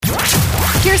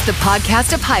Here's the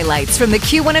podcast of highlights from the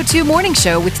Q102 Morning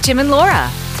Show with Tim and Laura.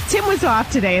 Tim was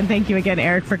off today, and thank you again,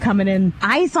 Eric, for coming in.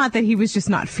 I thought that he was just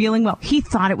not feeling well. He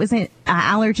thought it was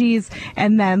allergies,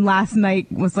 and then last night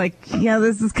was like, yeah,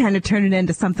 this is kind of turning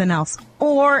into something else.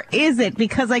 Or is it?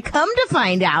 Because I come to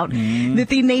find out that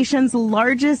the nation's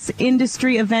largest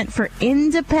industry event for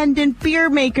independent beer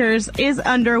makers is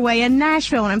underway in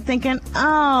Nashville, and I'm thinking,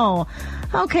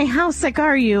 okay, how sick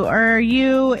are you? Or are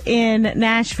you in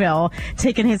Nashville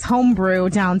taking his home brew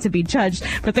down to be judged?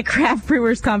 But the Craft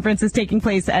Brewers Conference is taking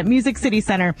place at Music City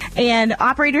Center. And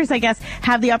operators, I guess,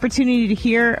 have the opportunity to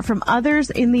hear from others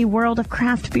in the world of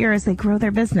craft beer as they grow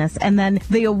their business. And then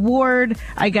the award,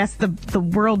 I guess, the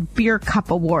World Beer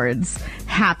Cup Awards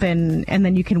happen, and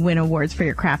then you can win awards for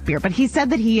your craft beer. But he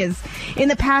said that he has, in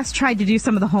the past, tried to do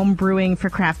some of the home brewing for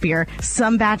craft beer.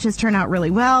 Some batches turn out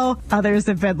really well. Others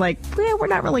have been like, we're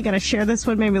not really going to share this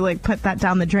one. Maybe like put that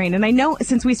down the drain. And I know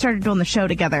since we started doing the show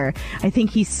together, I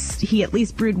think he at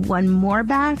least brewed one more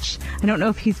batch. I don't know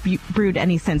if he's brewed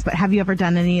any since, but have you ever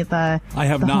done any of the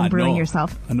home brewing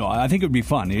yourself? No, I think it would be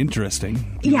fun,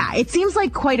 interesting. Yeah, it seems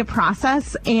like quite a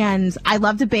process, and I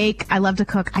love to bake. I love to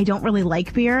cook. I don't really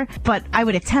like beer, but I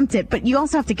would attempt it. But you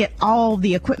also have to get all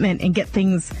the equipment and get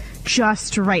things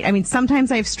just right. I mean,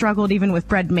 sometimes I've struggled even with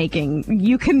bread making.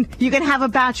 You can have a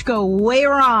batch go way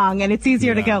wrong, and it's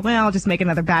easier to go, well, I'll just make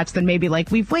another batch than maybe like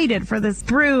we've waited for this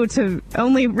brew to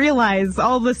only realize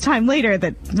all this time later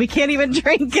that we can't even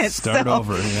drink it. Start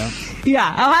over, yeah.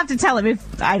 Yeah, I'll have to tell him.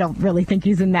 If I don't really think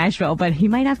he's in Nashville, but he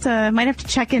might have to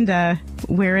check into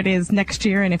where it is next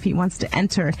year and if he wants to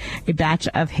enter a batch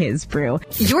of his brew.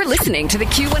 You're listening to the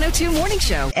Q102 Morning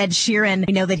Show. Ed Sheeran,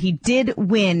 I know that he did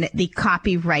win the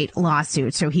copyright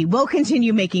lawsuit, so he will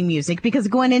continue making music, because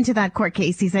going into that court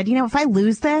case, he said, if I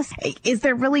lose this, is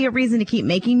there really a reason to keep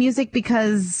making music?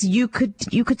 Because you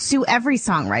could sue every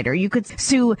songwriter. You could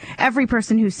sue every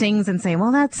person who sings and say,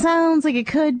 well, that sounds like it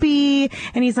could be.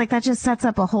 And he's like, that just sets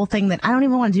up a whole thing that I don't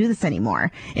even want to do this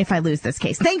anymore if I lose this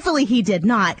case. Thankfully, he did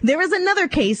not. There is another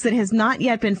case that has not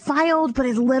yet been filed, but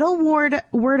is a little word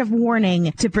of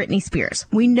warning to Britney Spears.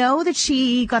 We know that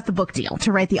she got the book deal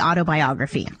to write the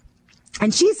autobiography,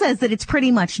 and she says that it's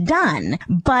pretty much done,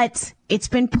 but it's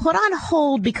been put on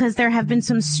hold because there have been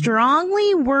some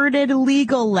strongly worded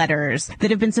legal letters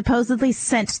that have been supposedly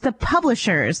sent to the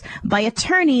publishers by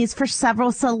attorneys for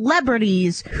several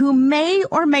celebrities who may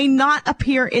or may not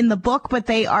appear in the book, but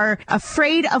they are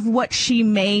afraid of what she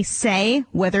may say,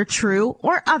 whether true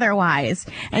or otherwise.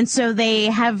 And so they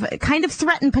have kind of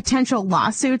threatened potential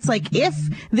lawsuits, like, if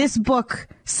this book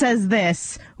says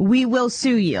this, we will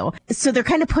sue you. So they're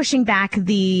kind of pushing back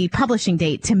the publishing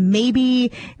date to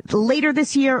maybe later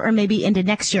this year or maybe into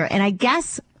next year. And I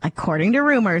guess, according to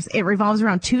rumors, it revolves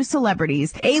around two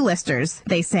celebrities, A-listers,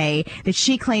 they say, that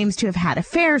she claims to have had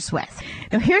affairs with.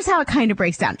 Now, here's how it kind of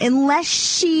breaks down. Unless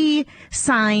she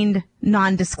signed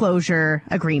non-disclosure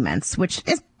agreements, which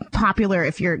is popular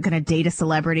if you're going to date a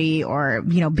celebrity or,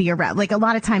 be around. Like, a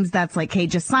lot of times that's like, hey,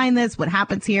 just sign this, what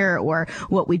happens here, or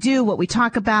what we do, what we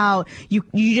talk about. You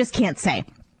just can't say.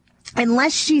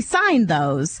 Unless she signed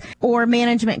those, or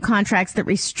management contracts that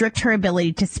restrict her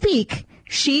ability to speak,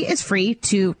 she is free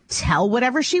to tell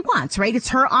whatever she wants, right? It's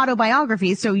her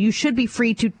autobiography, so you should be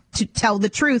free to tell the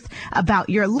truth about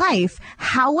your life.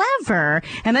 However,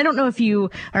 and I don't know if you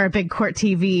are a big court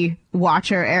TV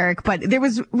watcher, Eric, but there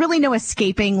was really no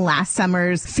escaping last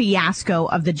summer's fiasco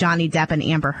of the Johnny Depp and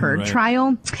Amber Heard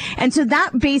trial. And so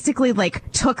that basically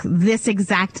took this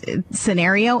exact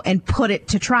scenario and put it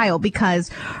to trial, because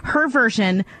her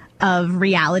version of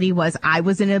reality was, I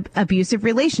was in an abusive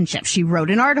relationship. She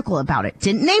wrote an article about it,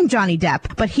 didn't name Johnny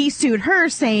Depp, but he sued her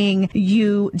saying,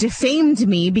 you defamed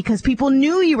me because people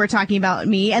knew you were talking about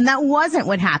me, and that wasn't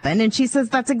what happened. And she says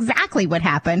that's exactly what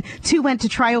happened. Two went to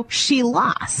trial. She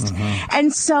lost.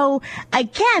 And so,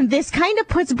 again, this kind of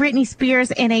puts Britney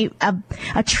Spears in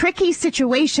a tricky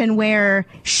situation where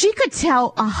she could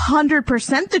tell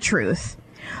 100% the truth.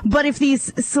 But if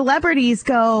these celebrities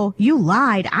go, you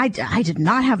lied, I did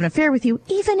not have an affair with you,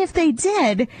 even if they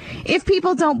did, if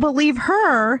people don't believe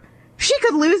her, she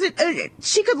could lose it.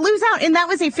 She could lose out. And that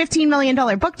was a $15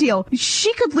 million book deal.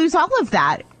 She could lose all of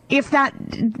that if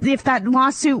that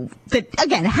lawsuit that,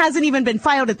 again, hasn't even been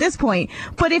filed at this point,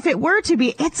 but if it were to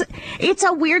be, it's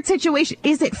a weird situation.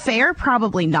 Is it fair?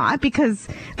 Probably not, because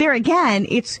there again,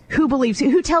 it's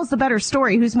who tells the better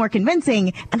story, who's more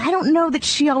convincing. And I don't know that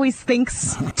she always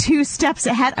thinks 2 steps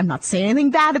ahead. I'm not saying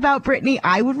anything bad about Britney.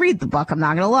 I would read the book. I'm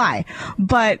not going to lie.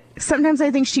 But sometimes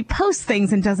I think she posts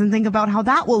things and doesn't think about how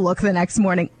that will look the next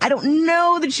morning. I don't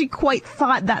know that she quite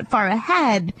thought that far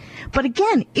ahead. But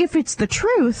again, if it's the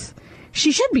truth,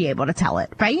 she should be able to tell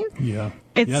it, right? Yeah.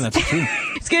 It's, that's true.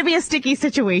 It's going to be a sticky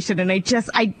situation. And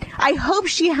I hope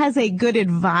she has a good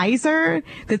advisor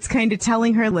that's kind of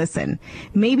telling her, listen,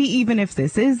 maybe even if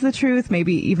this is the truth,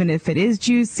 maybe even if it is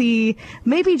juicy,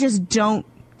 maybe just don't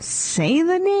say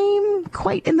the name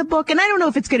quite in the book. And I don't know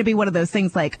if it's going to be one of those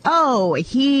things like, oh,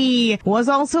 he was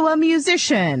also a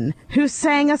musician who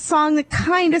sang a song that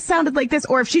kind of sounded like this,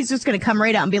 or if she's just going to come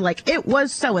right out and be like, it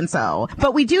was so-and-so.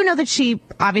 But we do know that she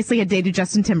obviously had dated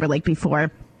Justin Timberlake before.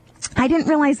 I didn't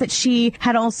realize that she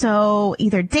had also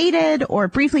either dated or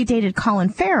briefly dated Colin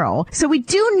Farrell. So we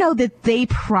do know that they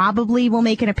probably will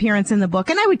make an appearance in the book,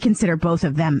 and I would consider both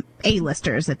of them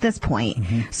A-listers at this point.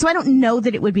 Mm-hmm. So I don't know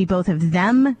that it would be both of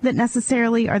them that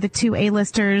necessarily are the two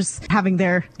A-listers having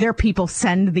their people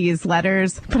send these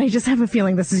letters. But I just have a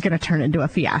feeling this is going to turn into a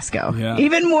fiasco. Yeah.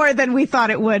 Even more than we thought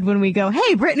it would when we go,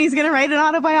 hey, Britney's going to write an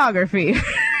autobiography.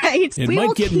 Right? It we might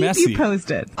will get keep messy. you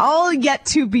posted. All yet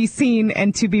to be seen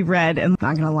and to be read. And I'm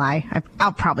not going to lie,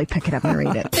 I'll probably pick it up and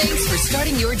read it. Thanks for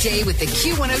starting your day with the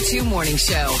Q102 Morning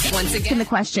Show. Once again, The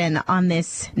question on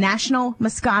this National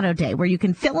Moscato Day, where you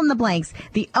can fill in the blanks,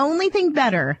 the only thing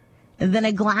better than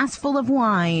a glass full of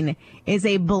wine is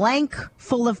a blank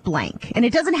full of blank. And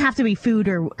it doesn't have to be food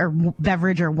or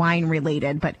beverage or wine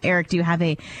related. But Eric, do you have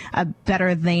a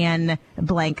better than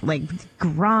blank, like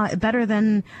better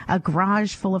than a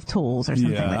garage full of tools or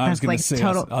something? Yeah, I was going to say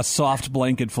a soft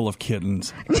blanket full of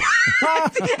kittens. And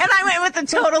I went with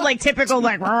the total, typical,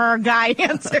 guy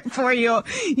answer for you.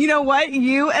 You know what?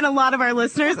 You and a lot of our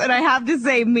listeners, and I have to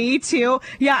say me too.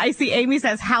 Yeah, I see Amy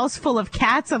says house full of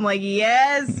cats. I'm like,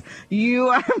 yes, you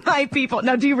are my people.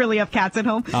 Now, do you really have cats at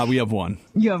home? We have one.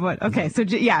 You have one. Okay. So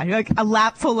yeah, like a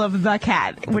lap full of the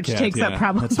cat, which takes up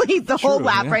probably the whole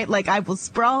lap, right? Like I will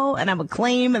sprawl and I will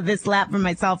claim this lap for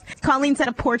myself. Colleen said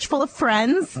a porch full of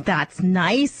friends. That's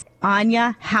nice.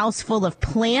 Anya, house full of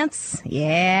plants.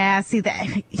 Yeah, see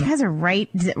that you guys are right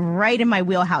in my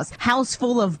wheelhouse. House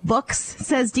full of books,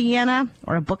 says Deanna,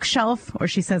 or a bookshelf, or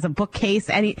she says a bookcase.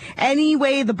 Any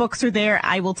way the books are there,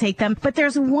 I will take them. But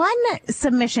there's one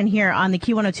submission here on the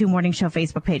Q102 Morning Show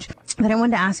Facebook page that I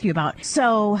wanted to ask you about.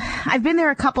 So I've been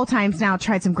there a couple times now,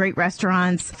 tried some great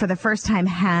restaurants. For the first time,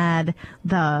 had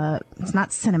it's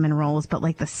not cinnamon rolls, but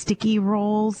like the sticky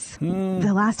rolls.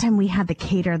 The last time we had the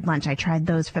catered lunch, I tried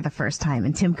those for the first time,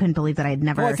 and Tim couldn't believe that I'd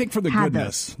never I think for the had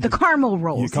goodness. Those. The caramel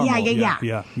rolls.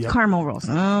 Yeah. Caramel rolls.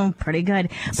 Oh, pretty good.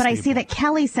 But I see that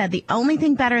Kelly said the only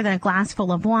thing better than a glass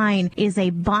full of wine is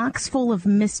a box full of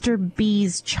Mr.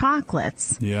 B's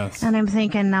chocolates. Yes. And I'm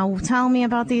thinking, now tell me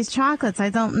about these chocolates. I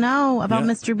don't know about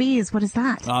Mr. B's. What is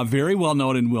that? Very well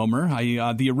known in Wilmer.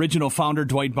 The original founder,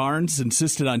 Dwight Barnes,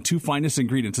 insisted on two finest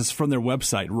ingredients. This is from their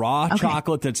website. Raw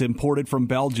chocolate that's imported from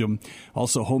Belgium.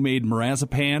 Also homemade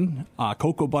marzipan,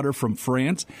 cocoa butter from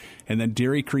France, and then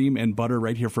dairy cream and butter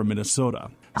right here from Minnesota.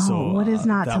 So, what is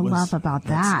not to love about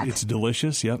that? It's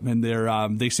delicious, yep. And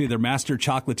they say their master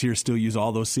chocolatiers still use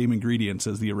all those same ingredients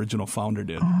as the original founder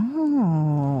did.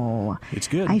 Oh. It's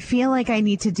good. I feel like I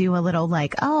need to do a little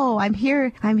I'm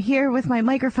here with my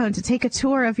microphone to take a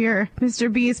tour of your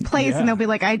Mr. B's place. Yeah. And they'll be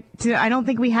like, I don't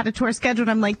think we had a tour scheduled.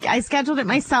 I'm like, I scheduled it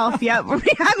myself. Yep.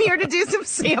 I'm here to do some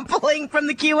sampling from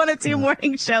the Q102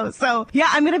 Morning Show. So yeah,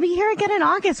 I'm going to be here again in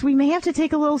August. We may have to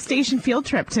take a little station field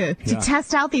trip to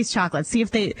test out these chocolates, see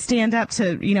if they stand up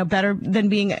to,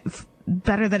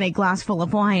 better than a glass full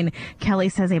of wine. Kelly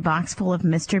says a box full of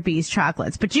Mr. B's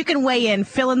chocolates. But you can weigh in,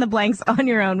 fill in the blanks on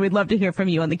your own. We'd love to hear from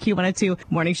you on the Q102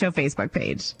 Morning Show Facebook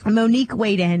page. Monique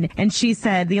weighed in, and she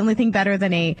said the only thing better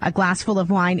than a glass full of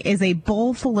wine is a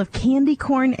bowl full of candy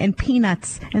corn and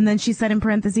peanuts. And then she said in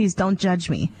parentheses, don't judge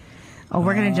me. Oh,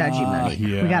 we're going to judge you, Monique.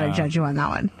 Yeah. We got to judge you on that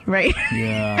one, right?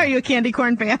 Yeah. Are you a candy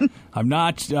corn fan? I'm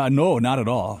not. No, not at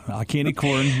all. Candy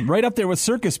corn, right up there with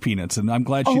circus peanuts. And I'm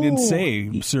glad she didn't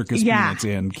say circus peanuts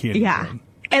and candy corn.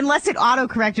 Unless it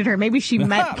auto-corrected her. Maybe she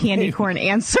meant candy corn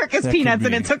and circus peanuts,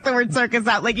 and it took the word circus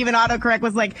out. Like, even autocorrect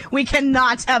was like, we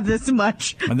cannot have this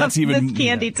much of this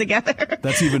candy together.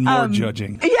 That's even more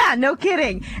judging. Yeah, no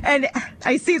kidding. And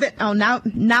I see that,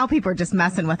 now people are just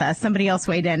messing with us. Somebody else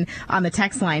weighed in on the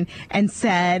text line and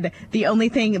said, the only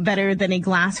thing better than a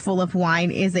glass full of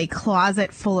wine is a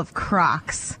closet full of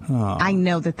Crocs. Oh. I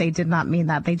know that they did not mean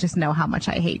that. They just know how much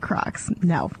I hate Crocs.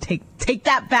 No, take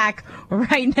that back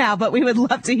right now, but we would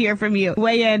love to hear from you.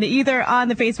 Weigh in either on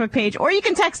the Facebook page, or you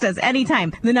can text us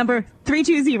anytime. The number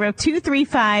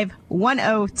 320-235-1025.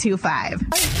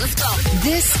 Let's go.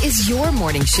 This is your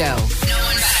morning show. No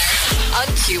one better. On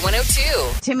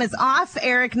Q102. Tim is off.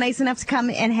 Eric, nice enough to come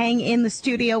and hang in the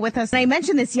studio with us. And I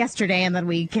mentioned this yesterday, and then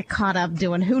we get caught up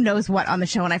doing who knows what on the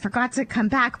show, and I forgot to come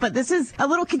back. But this is a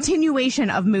little continuation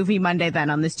of Movie Monday then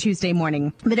on this Tuesday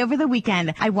morning. But over the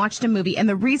weekend, I watched a movie, and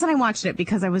the reason I watched it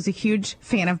because I was a huge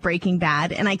fan of Breaking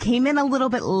Bad, and I came in a little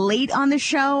bit late on the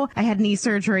show. I had knee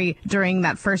surgery during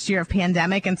that first year of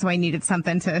pandemic, and so I needed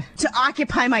something to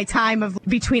occupy my time of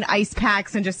between ice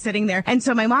packs and just sitting there. And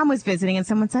so my mom was visiting, and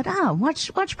someone said, "Oh,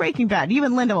 watch Breaking Bad. You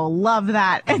and Linda will love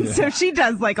that." And so she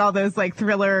does like all those like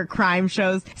thriller crime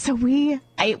shows. So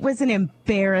it was an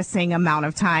embarrassing amount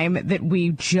of time that we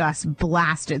just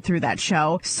blasted through that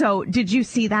show. So did you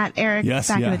see that, Eric? Yes,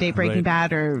 back in the day, Breaking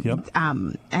Bad or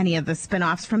any of the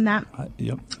spinoffs from that?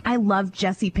 Yep. I love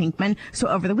Jesse Pinkman. So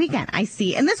over the weekend, I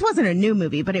see, and this wasn't a new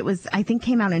movie, but it was, I think,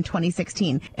 came out in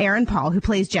 2016. Aaron Paul, who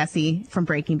plays Jesse from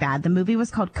Breaking Bad, the movie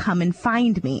was called Come and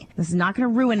Find Me. This is not going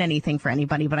to ruin anything for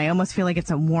anybody, but I almost feel like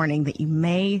it's a warning that you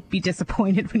may be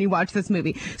disappointed when you watch this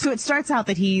movie. So it starts out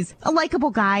that he's a likable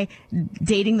guy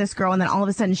dating this girl, and then all of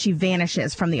a sudden she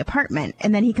vanishes from the apartment,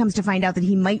 and then he comes to find out that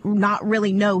he might not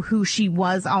really know who she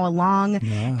was all along.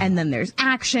 And then there's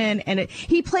action, and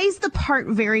he plays the part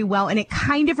very well, and it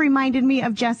kind of reminded me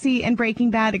of Jesse in Breaking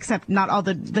Bad, except not all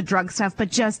the drug stuff, but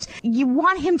just you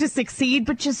want him to succeed,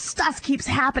 but just stuff keeps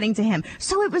happening to him.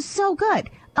 So it was so good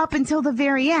up until the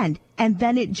very end, and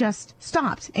then it just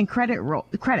stopped in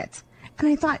credits. And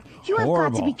I thought, you have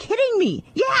got to be kidding me.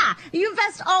 Yeah, you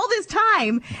invest all this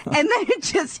time, and then it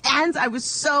just ends. I was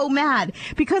so mad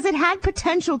because it had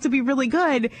potential to be really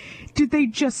good. Did they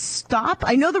just stop?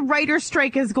 I know the writer's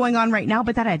strike is going on right now,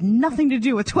 but that had nothing to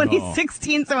do with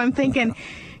 2016. So I'm thinking,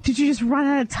 did you just run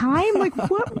out of time? Like,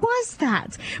 what was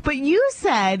that? But you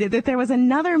said that there was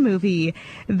another movie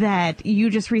that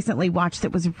you just recently watched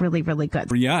that was really, really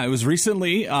good. Yeah, it was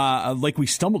recently, like we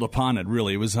stumbled upon it,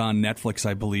 really. It was on Netflix,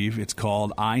 I believe. It's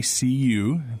called I See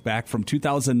You, back from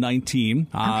 2019.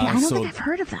 I don't think I've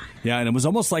heard of that. Yeah, and it was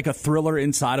almost like a thriller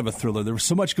inside of a thriller. There was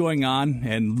so much going on,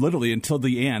 and literally until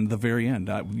the very end,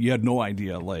 you had no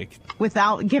idea. Like,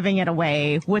 without giving it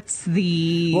away, what's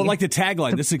the... Well, like the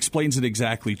tagline, this explains it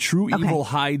exactly. True evil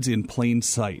hides in plain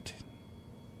sight.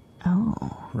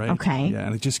 Oh, right. Okay. Yeah,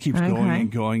 and it just keeps going and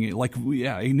going. Like,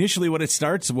 initially when it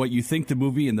starts, what you think the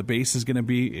movie and the base is going to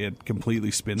be, it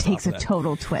completely spins takes off a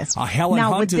total twist. Helen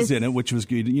Hunt is in it, which was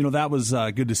good. You know, that was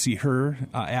good to see her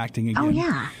acting again. Oh,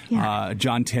 yeah.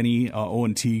 John Tenney,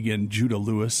 Owen Teague, and Judah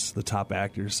Lewis, the top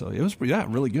actors. So it was,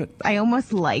 really good. I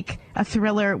almost like a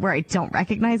thriller where I don't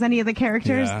recognize any of the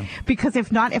characters, because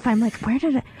if I'm like, where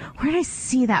did I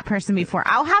see that person before?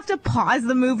 I'll have to pause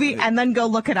the movie and then go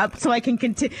look it up so I can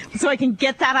continue. So I can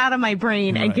get that out of my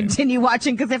brain and continue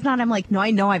watching. Because if not, I'm like, no,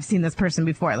 I know I've seen this person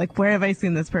before. Like, where have I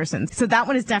seen this person? So that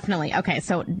one is definitely okay.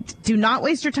 So do not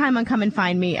waste your time on Come and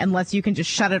Find Me unless you can just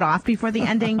shut it off before the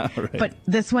ending. But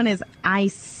this one is I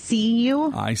See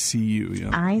You. I See You. Yeah.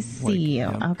 I See You.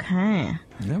 Yeah. Okay.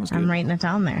 That was good. I'm writing it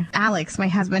down there. Alex, my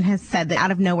husband, has said that out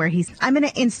of nowhere, I'm going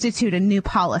to institute a new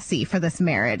policy for this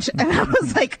marriage. And I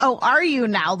was like, oh, are you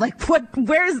now? Like,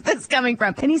 where's this coming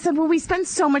from? And he said, well, we spend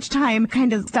so much time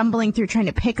kind of stumbling through trying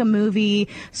to pick a movie,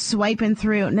 swiping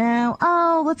through. No,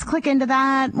 let's click into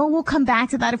that. Well, we'll come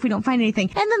back to that if we don't find anything.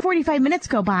 And then 45 minutes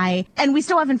go by and we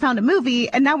still haven't found a movie.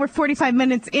 And now we're 45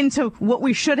 minutes into what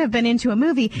we should have been into a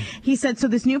movie. He said, so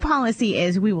this new policy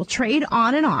is we will trade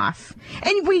on and off.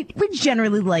 And we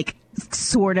generally like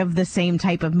sort of the same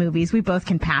type of movies. We both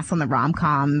can pass on the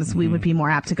rom-coms. Mm-hmm. We would be more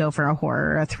apt to go for a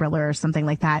horror, a thriller, or something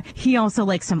like that. He also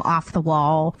likes some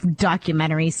off-the-wall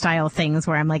documentary style things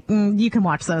where I'm like, you can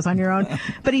watch those on your own.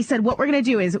 But he said, what we're going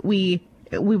to do is we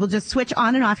will just switch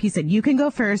on and off. He said, you can go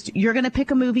first. You're going to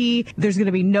pick a movie. There's going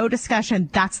to be no discussion.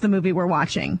 That's the movie we're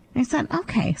watching. I said,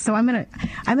 okay. So I'm going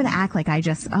to act like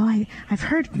I've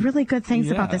heard really good things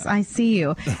about this. I See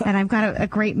You. And I've got a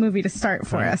great movie to start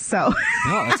for us. So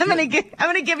I'm going to give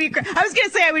you, I was going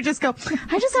to say, I would just go,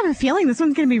 I just have a feeling this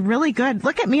one's going to be really good.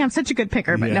 Look at me. I'm such a good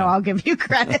picker, but no, I'll give you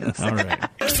credit. All right.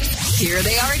 Here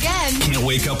they are again. Can't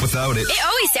wake up without it. It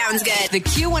always sounds good. The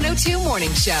Q102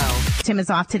 Morning Show. Tim is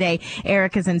off today.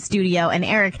 Eric is in studio. And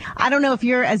Eric, I don't know if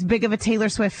you're as big of a Taylor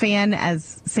Swift fan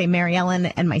as, say, Mary Ellen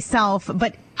and myself,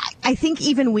 but I think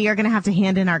even we are going to have to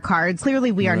hand in our cards.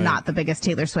 Clearly, we are not the biggest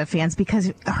Taylor Swift fans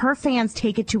because her fans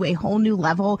take it to a whole new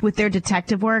level with their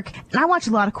detective work. And I watch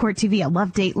a lot of court TV. I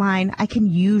love Dateline. I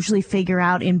can usually figure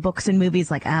out in books and movies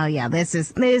like, oh yeah, this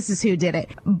is who did it.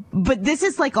 But this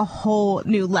is like a whole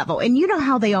new level. And you know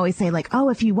how they always say like, oh,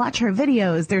 if you watch her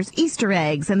videos, there's Easter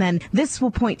eggs and then this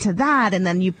will point to that. And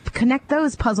then you connect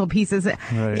those puzzle pieces.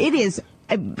 Right. It is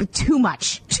too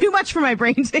much for my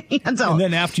brain to handle. And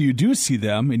then after you do see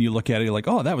them and you look at it, you're like,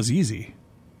 oh, that was easy.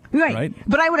 Right.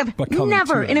 But I would have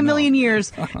never in a million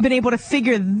years been able to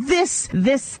figure this,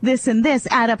 and this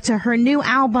add up to her new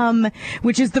album,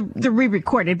 which is the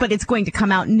re-recorded, but it's going to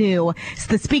come out new. So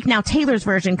the Speak Now Taylor's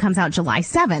version comes out July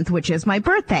 7th, which is my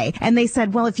birthday. And they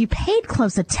said, well, if you paid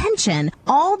close attention,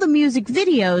 all the music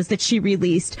videos that she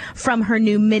released from her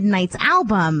new Midnight's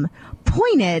album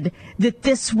pointed that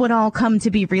this would all come to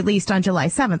be released on July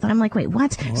 7th. And I'm like, wait,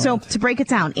 what? So to break it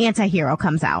down, Antihero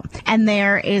comes out and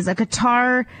there is a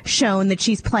guitar shown that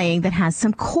she's playing that has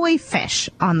some koi fish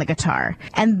on the guitar.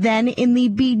 And then in the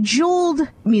Bejeweled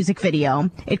music video,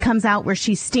 it comes out where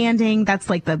she's standing. That's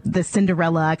like the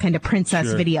Cinderella kind of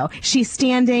princess video. She's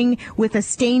standing with a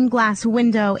stained glass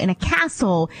window in a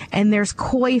castle and there's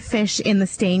koi fish in the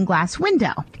stained glass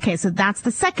window. Okay, so that's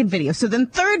the second video. So then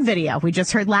third video, we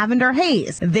just heard Lavender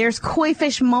Haze. There's koi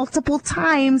fish multiple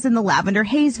times in the Lavender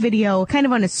Haze video, kind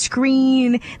of on a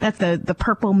screen. That's the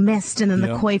purple mist, and then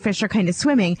the koi fish are kind of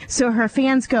swimming. So her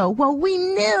fans go, well, we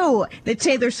knew that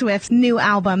Taylor Swift's new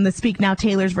album, the Speak Now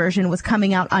Taylor's version, was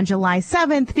coming out on July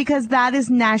 7th because that is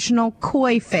National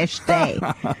Koi Fish Day.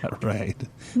 Right.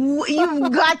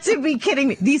 You've got to be kidding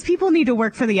me. These people need to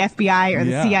work for the FBI or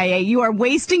the CIA. You are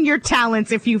wasting your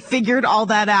talents if you figured all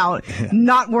that out,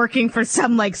 not working for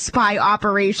some like spy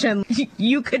operation.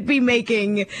 You could be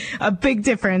making a big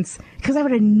difference because I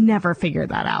would have never figured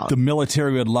that out. The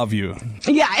military would love you.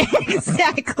 Yeah,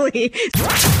 exactly.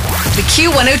 The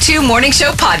Q102 Morning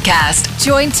Show podcast.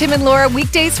 Join Tim and Laura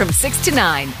weekdays from 6 to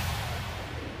 9.